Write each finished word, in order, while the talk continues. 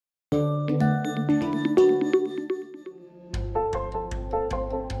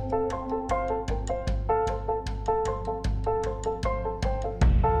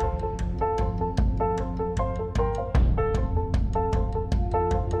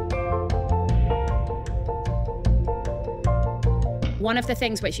One of the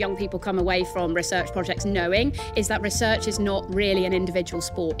things which young people come away from research projects knowing is that research is not really an individual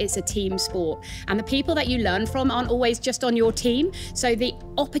sport, it's a team sport. And the people that you learn from aren't always just on your team. So the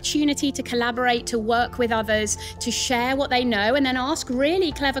opportunity to collaborate, to work with others, to share what they know, and then ask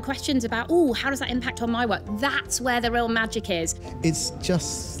really clever questions about, oh, how does that impact on my work? That's where the real magic is. It's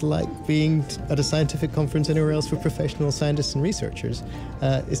just like being at a scientific conference anywhere else for professional scientists and researchers.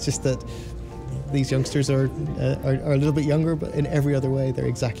 It's just that these youngsters are a little bit younger, but in every other way, they're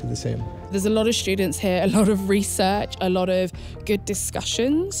exactly the same. There's a lot of students here, a lot of research, a lot of good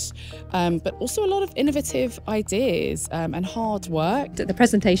discussions, but also a lot of innovative ideas and hard work. The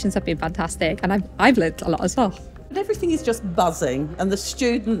presentations have been fantastic, and I've learned a lot as well. Everything is just buzzing, and the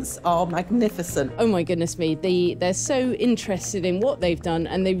students are magnificent. Oh my goodness me, they're so interested in what they've done,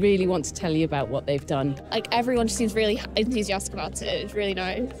 and they really want to tell you about what they've done. Like, everyone just seems really enthusiastic about it. It's really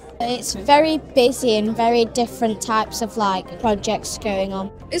nice. It's very busy and very different types of projects going on.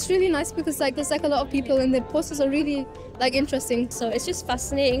 It's really nice because there's a lot of people, and the posters are really interesting. So it's just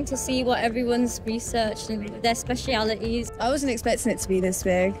fascinating to see what everyone's researched and their specialities. I wasn't expecting it to be this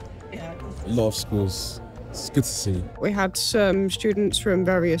big. Yeah. A lot of schools. It's good to see. We had some students from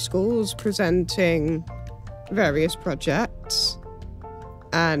various schools presenting various projects,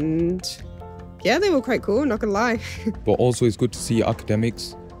 and yeah, they were quite cool, not gonna lie. But also it's good to see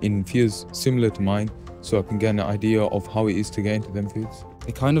academics in fields similar to mine, so I can get an idea of how it is to get into them fields.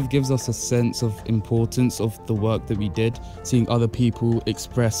 It kind of gives us a sense of importance of the work that we did, seeing other people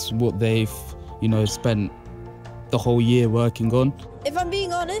express what they've, spent the whole year working on. If I'm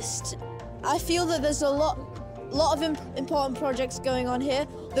being honest, I feel that there's a lot of important projects going on here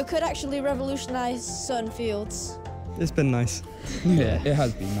that could actually revolutionise certain fields. It's been nice. Yeah, it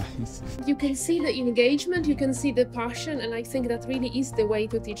has been nice. You can see the engagement, you can see the passion, and I think that really is the way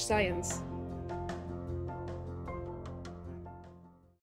to teach science.